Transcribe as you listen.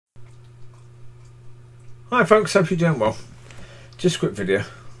Hi folks, hope you're doing well. Just a quick video.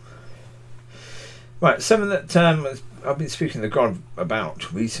 Right, something that I've been speaking to God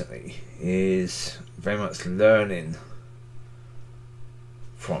about recently is very much learning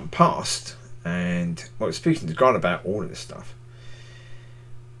from past, and what speaking to God about all of this stuff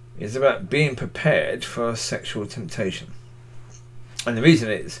is about being prepared for sexual temptation. And the reason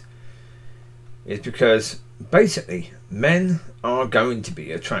is because basically men are going to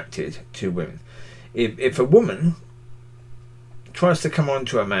be attracted to women. If a woman tries to come on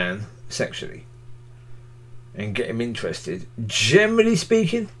to a man sexually and get him interested, generally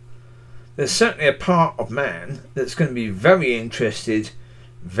speaking, there's certainly a part of man that's going to be very interested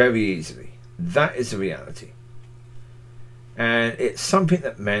very easily. That is the reality. And it's something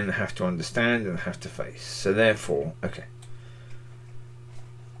that men have to understand and have to face. So therefore, okay.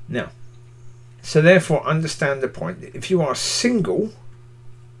 Now, so therefore understand the point that if you are single,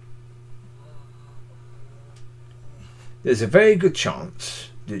 there's a very good chance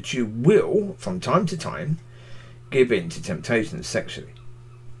that you will, from time to time, give in to temptation sexually.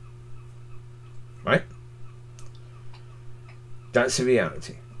 Right? That's the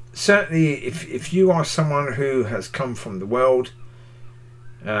reality. Certainly, if you are someone who has come from the world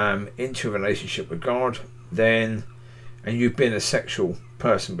into a relationship with God, then, and you've been a sexual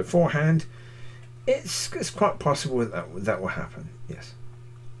person beforehand, it's quite possible that will happen. Yes.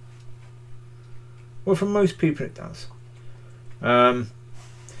 Well, for most people, it does.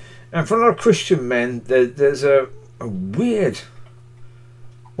 And for a lot of Christian men, there's a weird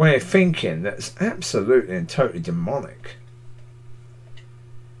way of thinking that's absolutely and totally demonic.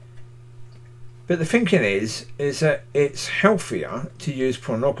 But the thinking is that it's healthier to use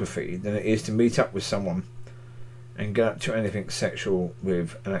pornography than it is to meet up with someone and get up to anything sexual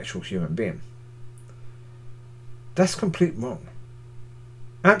with an actual human being. That's completely wrong.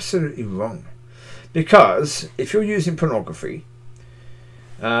 Absolutely wrong. Because if you're using pornography,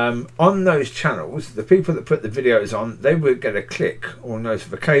 on those channels, the people that put the videos on, they would get a click or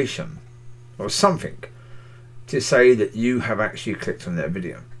notification or something to say that you have actually clicked on their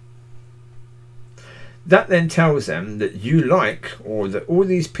video. That then tells them that you like, or that all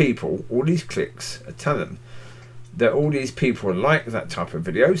these people, all these clicks are telling them that all these people like that type of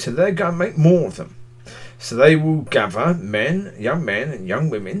video, so they're going to make more of them. So they will gather men and young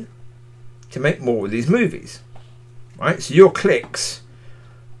women to make more of these movies. Right? So your clicks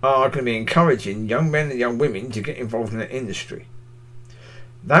are going to be encouraging young men and young women to get involved in the industry.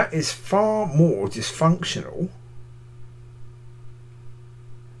 That is far more dysfunctional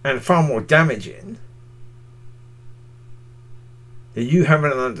and far more damaging than you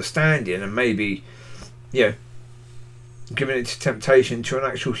having an understanding and maybe, you know, giving it to temptation to an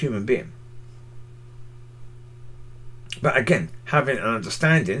actual human being. But again, having an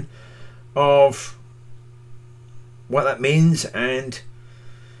understanding of what that means and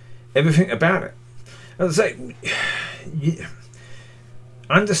everything about it. As I say, you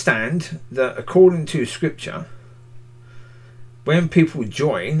understand that according to scripture, when people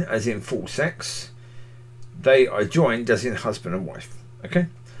join as in full sex, they are joined as in husband and wife. Okay?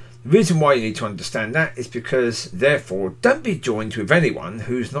 The reason why you need to understand that is because therefore don't be joined with anyone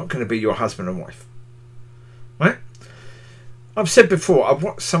who's not going to be your husband and wife. Right? I've said before, I've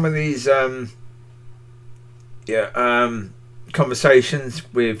watched some of these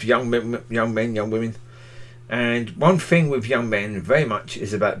conversations with young men, young women, and one thing with young men very much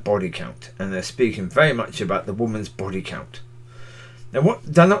is about body count, and they're speaking very much about the woman's body count. Now, what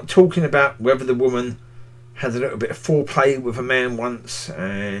they're not talking about whether the woman had a little bit of foreplay with a man once,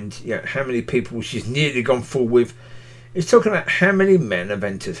 and how many people she's nearly gone full with. It's talking about how many men have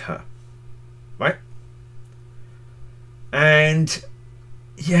entered her, right? And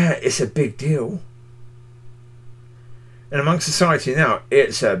yeah, it's a big deal. And among society now,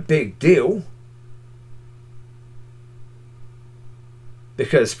 it's a big deal.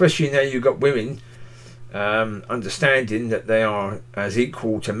 Because especially now you've got women understanding that they are as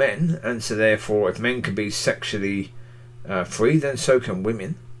equal to men. And so therefore, if men can be sexually free, then so can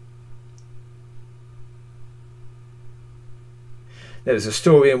women. There was a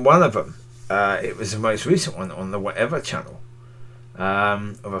story in one of them. It was the most recent one on the Whatever channel.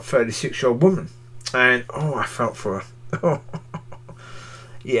 Of a 36-year-old woman. And oh, I felt for her.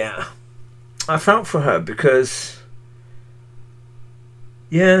 Yeah, I felt for her because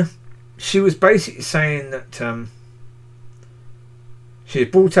she was basically saying that she was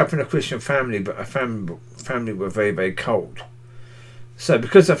brought up in a Christian family, but her family were very, very cold. So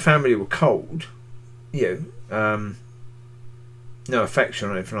because her family were cold, no affection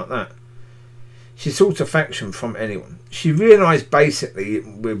or anything like that, she sought affection from anyone. She realised, basically,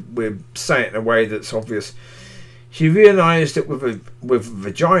 we're saying it in a way that's obvious, she realised that with a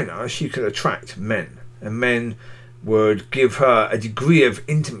vagina she could attract men, and men would give her a degree of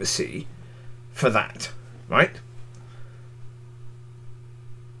intimacy for that, right?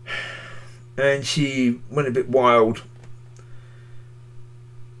 And she went a bit wild,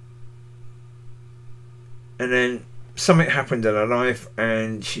 and then something happened in her life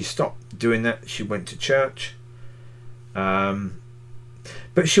and she stopped doing that. She went to church, but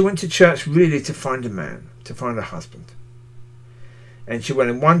she went to church really to find a man, to find a husband. And she went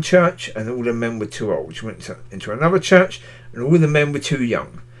in one church and all the men were too old. She went into another church and all the men were too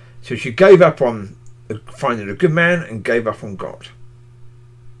young. So she gave up on finding a good man and gave up on God.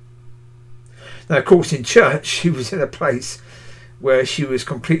 Now, of course, in church she was in a place where she was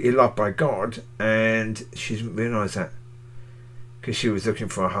completely loved by God, and she didn't realise that because she was looking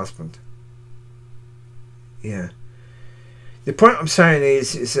for a husband. Yeah. The point I'm saying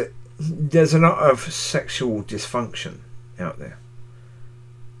is that there's a lot of sexual dysfunction out there.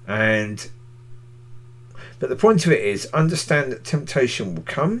 But the point of it is, understand that temptation will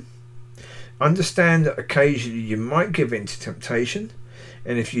come. Understand that occasionally you might give in to temptation.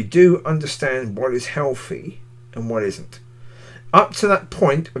 And if you do, understand what is healthy and what isn't. Up to that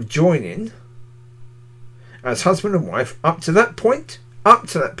point of joining as husband and wife, up to that point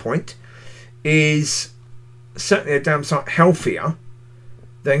is certainly a damn sight healthier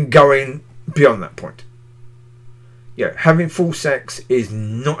than going beyond that point. Yeah, having full sex is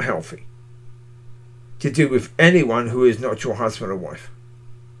not healthy to do with anyone who is not your husband or wife.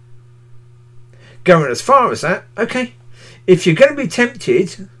 Going as far as that, okay. If you're going to be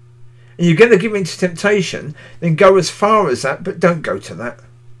tempted and you're going to give in to temptation, then go as far as that, but don't go to that.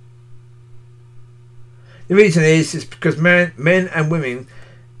 The reason is because men and women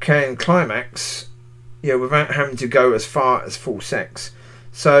can climax, without having to go as far as full sex.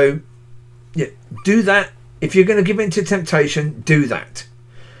 So, yeah, do that. If you're going to give in to temptation, do that.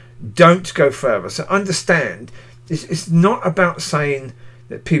 Don't go further. So understand, it's not about saying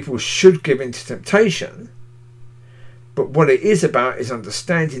that people should give in to temptation, but what it is about is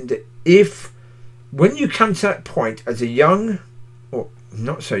understanding that when you come to that point as a young, or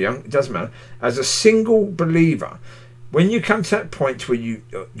not so young, it doesn't matter, as a single believer, when you come to that point where you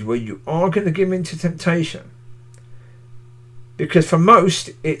are going to give in to temptation, because for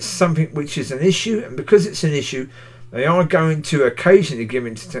most it's something which is an issue, and because it's an issue, they are going to occasionally give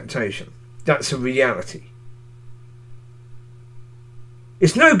in to temptation. That's a reality.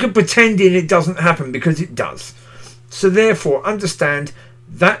 It's no good pretending it doesn't happen, because it does. So therefore, understand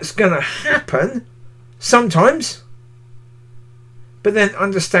that's going to happen sometimes, but then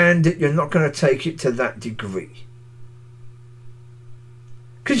understand that you're not going to take it to that degree.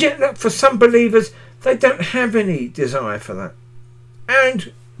 Because yet, for some believers, they don't have any desire for that.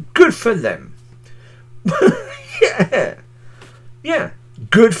 And good for them. Yeah,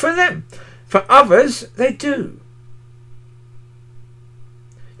 good for them. For others, they do.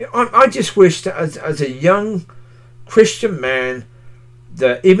 I just wish that as a young Christian man,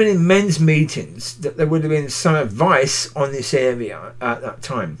 that even in men's meetings, that there would have been some advice on this area at that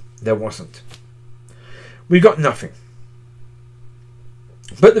time. There wasn't. We got nothing.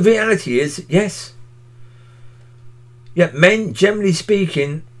 But the reality is, yes. Yeah, men, generally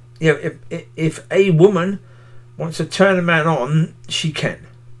speaking, if a woman wants to turn a man on, she can.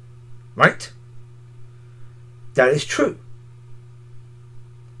 Right? That is true.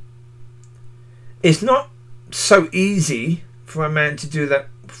 It's not so easy for a man to do that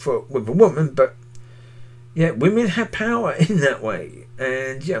with a woman, but yeah, women have power in that way,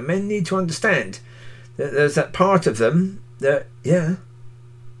 and yeah, men need to understand that there's that part of them that, yeah.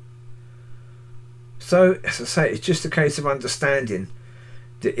 So as I say, it's just a case of understanding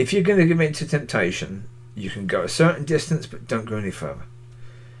that if you're going to give in to temptation, you can go a certain distance, but don't go any further.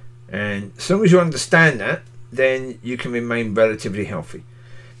 And as long as you understand that, then you can remain relatively healthy,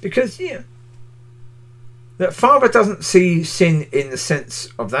 because yeah. That Father doesn't see sin in the sense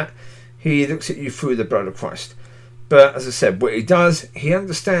of that. He looks at you through the blood of Christ. But as I said, what he does, he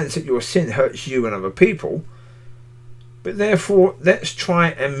understands that your sin hurts you and other people. But therefore, let's try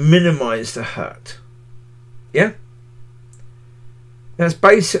and minimize the hurt. Yeah? That's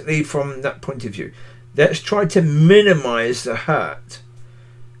basically from that point of view. Let's try to minimize the hurt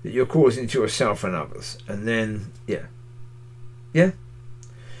that you're causing to yourself and others. And then, yeah. Yeah?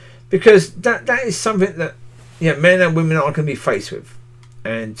 Because that is something that men and women are going to be faced with.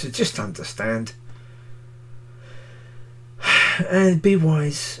 And to just understand and be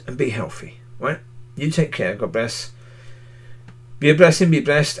wise and be healthy. Right? You take care. God bless. Be a blessing, be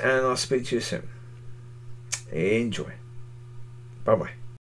blessed, and I'll speak to you soon. Enjoy. Bye bye.